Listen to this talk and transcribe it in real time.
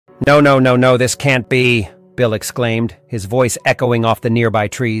"No, no, no, no, this can't be," Bill exclaimed, his voice echoing off the nearby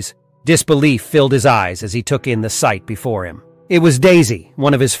trees. Disbelief filled his eyes as he took in the sight before him. It was Daisy,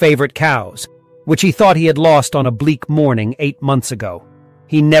 one of his favorite cows, which he thought he had lost on a bleak morning 8 months ago.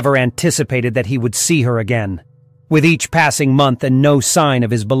 He never anticipated that he would see her again. With each passing month and no sign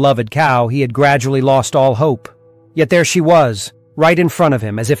of his beloved cow, he had gradually lost all hope. Yet there she was, right in front of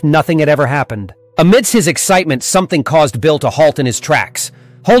him, as if nothing had ever happened. Amidst his excitement, something caused Bill to halt in his tracks.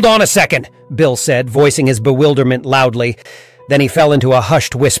 "Hold on a second," Bill said, voicing his bewilderment loudly. Then he fell into a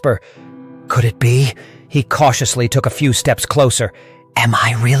hushed whisper. "Could it be?" He cautiously took a few steps closer. "Am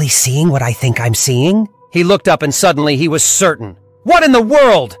I really seeing what I think I'm seeing?" He looked up and suddenly he was certain. "What in the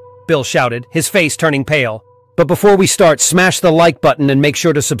world?" Bill shouted, his face turning pale. But before we start, smash the like button and make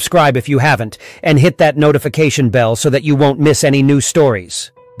sure to subscribe if you haven't, and hit that notification bell so that you won't miss any new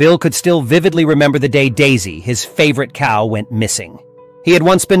stories. Bill could still vividly remember the day Daisy, his favorite cow, went missing. He had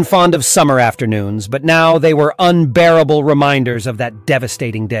once been fond of summer afternoons, but now they were unbearable reminders of that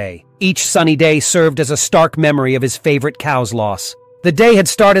devastating day. Each sunny day served as a stark memory of his favorite cow's loss. The day had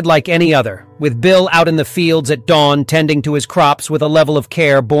started like any other, with Bill out in the fields at dawn tending to his crops with a level of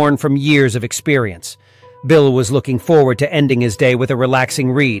care born from years of experience. Bill was looking forward to ending his day with a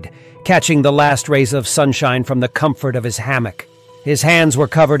relaxing read, catching the last rays of sunshine from the comfort of his hammock. His hands were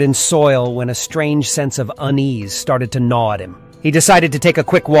covered in soil when a strange sense of unease started to gnaw at him. He decided to take a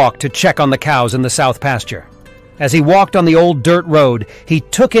quick walk to check on the cows in the south pasture. As he walked on the old dirt road, he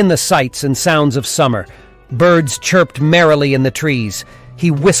took in the sights and sounds of summer. Birds chirped merrily in the trees. He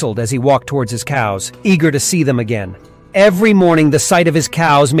whistled as he walked towards his cows, eager to see them again. Every morning, the sight of his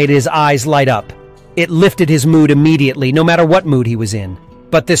cows made his eyes light up. It lifted his mood immediately, no matter what mood he was in.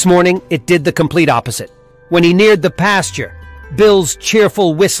 But this morning, it did the complete opposite. When he neared the pasture, Bill's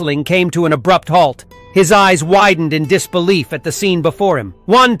cheerful whistling came to an abrupt halt. His eyes widened in disbelief at the scene before him.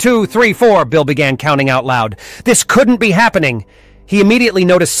 1, 2, 3, 4, Bill began counting out loud. This couldn't be happening. He immediately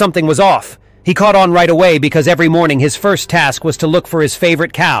noticed something was off. He caught on right away because every morning his first task was to look for his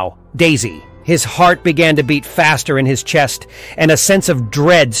favorite cow, Daisy. His heart began to beat faster in his chest, and a sense of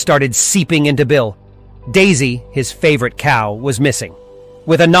dread started seeping into Bill. Daisy, his favorite cow, was missing.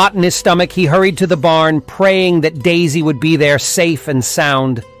 With a knot in his stomach, he hurried to the barn, praying that Daisy would be there safe and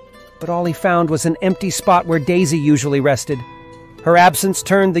sound. But all he found was an empty spot where Daisy usually rested. Her absence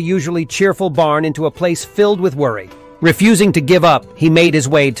turned the usually cheerful barn into a place filled with worry. Refusing to give up, he made his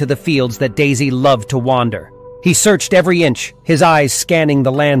way to the fields that Daisy loved to wander. He searched every inch, his eyes scanning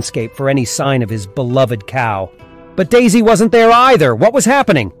the landscape for any sign of his beloved cow. But Daisy wasn't there either. What was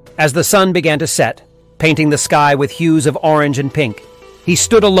happening? As the sun began to set, painting the sky with hues of orange and pink, he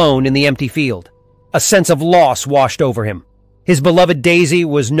stood alone in the empty field. A sense of loss washed over him. His beloved Daisy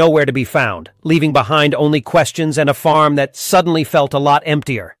was nowhere to be found, leaving behind only questions and a farm that suddenly felt a lot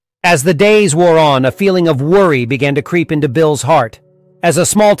emptier. As the days wore on, a feeling of worry began to creep into Bill's heart. As a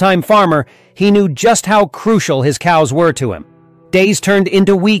small-time farmer, he knew just how crucial his cows were to him. Days turned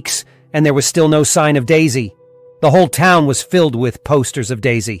into weeks, and there was still no sign of Daisy. The whole town was filled with posters of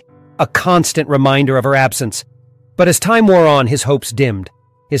Daisy, a constant reminder of her absence. But as time wore on, his hopes dimmed.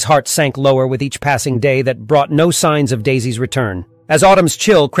 His heart sank lower with each passing day that brought no signs of Daisy's return. As autumn's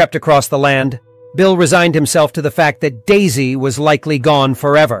chill crept across the land, Bill resigned himself to the fact that Daisy was likely gone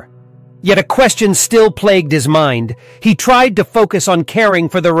forever. Yet a question still plagued his mind. He tried to focus on caring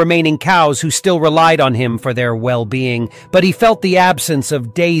for the remaining cows who still relied on him for their well-being, but he felt the absence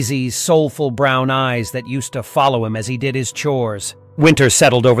of Daisy's soulful brown eyes that used to follow him as he did his chores. Winter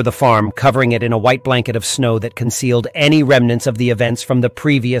settled over the farm, covering it in a white blanket of snow that concealed any remnants of the events from the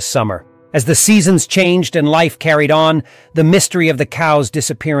previous summer. As the seasons changed and life carried on, the mystery of the cow's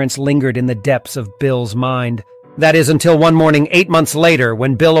disappearance lingered in the depths of Bill's mind. That is until one morning 8 months later,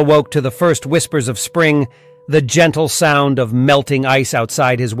 when Bill awoke to the first whispers of spring, the gentle sound of melting ice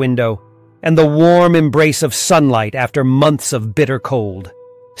outside his window, and the warm embrace of sunlight after months of bitter cold.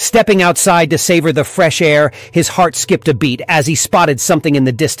 Stepping outside to savor the fresh air, his heart skipped a beat as he spotted something in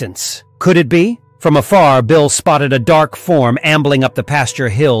the distance. Could it be? From afar, Bill spotted a dark form ambling up the pasture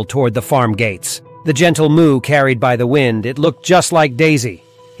hill toward the farm gates. The gentle moo carried by the wind, it looked just like Daisy.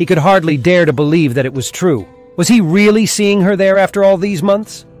 He could hardly dare to believe that it was true. Was he really seeing her there after all these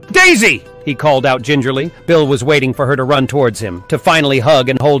months? "Daisy!" he called out gingerly. Bill was waiting for her to run towards him, to finally hug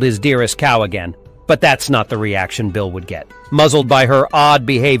and hold his dearest cow again. But that's not the reaction Bill would get. Muzzled by her odd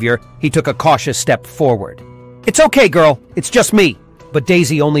behavior, he took a cautious step forward. "It's okay, girl. It's just me." But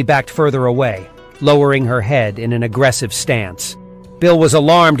Daisy only backed further away, lowering her head in an aggressive stance. Bill was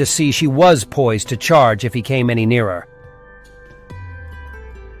alarmed to see she was poised to charge if he came any nearer.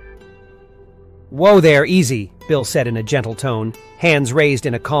 "Whoa there, easy," Bill said in a gentle tone, hands raised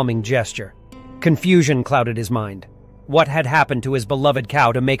in a calming gesture. Confusion clouded his mind. What had happened to his beloved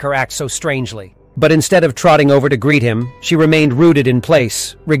cow to make her act so strangely? But instead of trotting over to greet him, she remained rooted in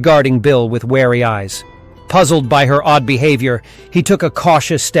place, regarding Bill with wary eyes. Puzzled by her odd behavior, he took a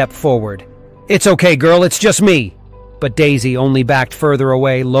cautious step forward. "It's okay, girl, it's just me." But Daisy only backed further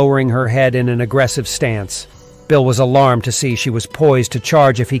away, lowering her head in an aggressive stance. Bill was alarmed to see she was poised to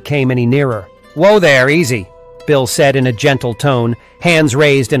charge if he came any nearer. "Whoa there, easy," Bill said in a gentle tone, hands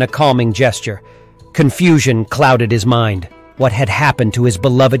raised in a calming gesture. Confusion clouded his mind. What had happened to his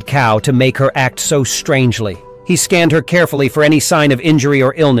beloved cow to make her act so strangely? He scanned her carefully for any sign of injury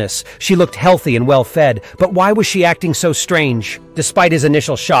or illness. She looked healthy and well-fed, but why was she acting so strange? Despite his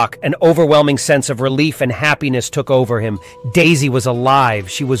initial shock, an overwhelming sense of relief and happiness took over him. Daisy was alive.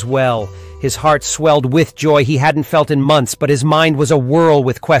 She was well. His heart swelled with joy he hadn't felt in months, but his mind was awhirl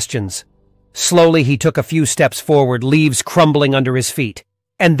with questions. Slowly, he took a few steps forward, leaves crumbling under his feet.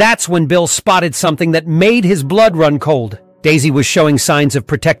 And that's when Bill spotted something that made his blood run cold. Daisy was showing signs of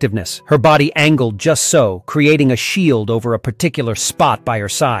protectiveness, her body angled just so, creating a shield over a particular spot by her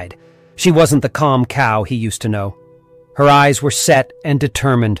side. She wasn't the calm cow he used to know. Her eyes were set and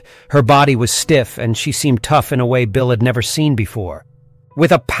determined, her body was stiff, and she seemed tough in a way Bill had never seen before.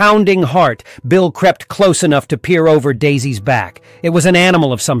 With a pounding heart, Bill crept close enough to peer over Daisy's back. It was an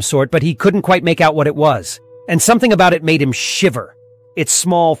animal of some sort, but he couldn't quite make out what it was. And something about it made him shiver. Its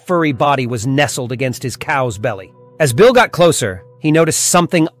small, furry body was nestled against his cow's belly. As Bill got closer, he noticed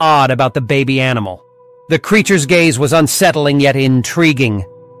something odd about the baby animal. The creature's gaze was unsettling yet intriguing.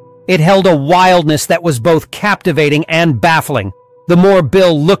 It held a wildness that was both captivating and baffling. The more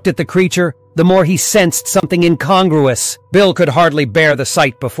Bill looked at the creature, the more he sensed something incongruous. Bill could hardly bear the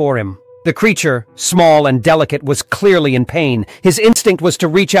sight before him. The creature, small and delicate, was clearly in pain. His instinct was to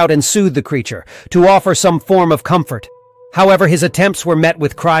reach out and soothe the creature, to offer some form of comfort. However, his attempts were met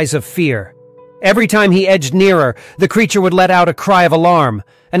with cries of fear. Every time he edged nearer, the creature would let out a cry of alarm,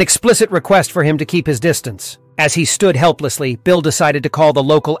 an explicit request for him to keep his distance. As he stood helplessly, Bill decided to call the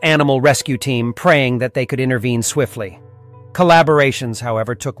local animal rescue team, praying that they could intervene swiftly. Collaborations,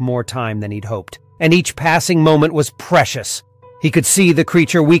 however, took more time than he'd hoped, and each passing moment was precious. He could see the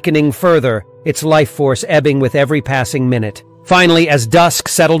creature weakening further, its life force ebbing with every passing minute. Finally, as dusk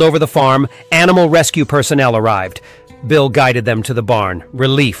settled over the farm, animal rescue personnel arrived. Bill guided them to the barn,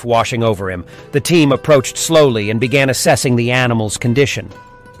 relief washing over him. The team approached slowly and began assessing the animal's condition.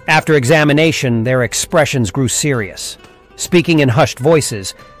 After examination, their expressions grew serious. Speaking in hushed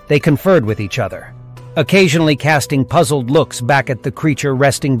voices, they conferred with each other, occasionally casting puzzled looks back at the creature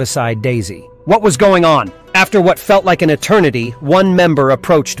resting beside Daisy. What was going on? After what felt like an eternity, one member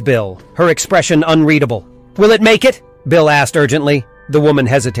approached Bill, her expression unreadable. "Will it make it?" Bill asked urgently. The woman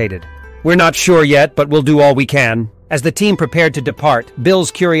hesitated. "We're not sure yet, but we'll do all we can." As the team prepared to depart, Bill's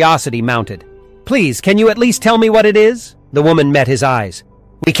curiosity mounted. "Please, can you at least tell me what it is?" The woman met his eyes.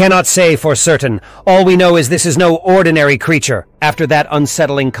 "We cannot say for certain. All we know is this is no ordinary creature." After that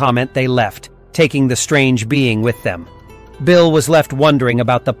unsettling comment, they left, taking the strange being with them. Bill was left wondering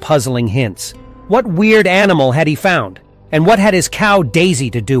about the puzzling hints. What weird animal had he found? And what had his cow Daisy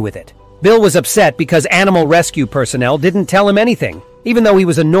to do with it? Bill was upset because animal rescue personnel didn't tell him anything. Even though he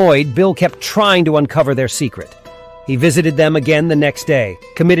was annoyed, Bill kept trying to uncover their secret. He visited them again the next day,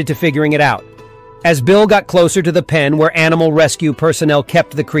 committed to figuring it out. As Bill got closer to the pen where animal rescue personnel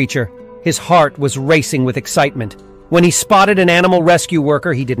kept the creature, his heart was racing with excitement. When he spotted an animal rescue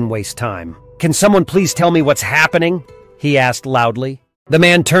worker, he didn't waste time. "Can someone please tell me what's happening?" he asked loudly. The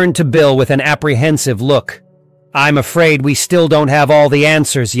man turned to Bill with an apprehensive look. "I'm afraid we still don't have all the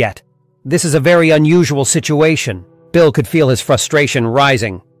answers yet. This is a very unusual situation." Bill could feel his frustration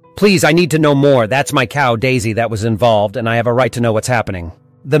rising. "Please, I need to know more. That's my cow, Daisy, that was involved, and I have a right to know what's happening."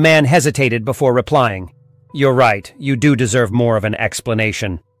 The man hesitated before replying. "You're right. You do deserve more of an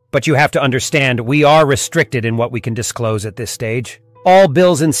explanation. But you have to understand, we are restricted in what we can disclose at this stage." All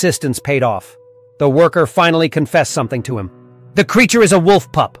Bill's insistence paid off. The worker finally confessed something to him. "The creature is a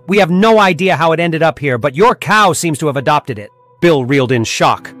wolf pup. We have no idea how it ended up here, but your cow seems to have adopted it." Bill reeled in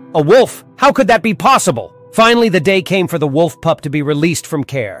shock. "A wolf? How could that be possible?" Finally, the day came for the wolf pup to be released from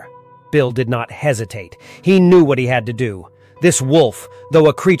care. Bill did not hesitate. He knew what he had to do. This wolf, though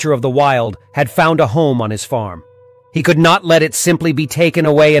a creature of the wild, had found a home on his farm. He could not let it simply be taken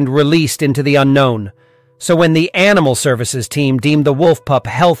away and released into the unknown. So when the animal services team deemed the wolf pup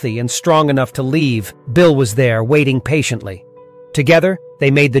healthy and strong enough to leave, Bill was there, waiting patiently. Together, they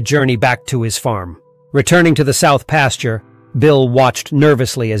made the journey back to his farm. Returning to the south pasture, Bill watched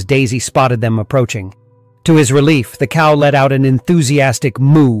nervously as Daisy spotted them approaching. To his relief, the cow let out an enthusiastic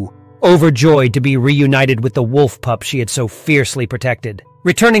moo. overjoyed to be reunited with the wolf pup she had so fiercely protected.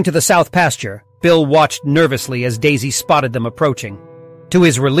 Returning to the south pasture, Bill watched nervously as Daisy spotted them approaching. To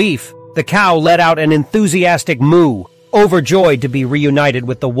his relief, the cow let out an enthusiastic moo, overjoyed to be reunited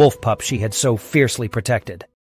with the wolf pup she had so fiercely protected.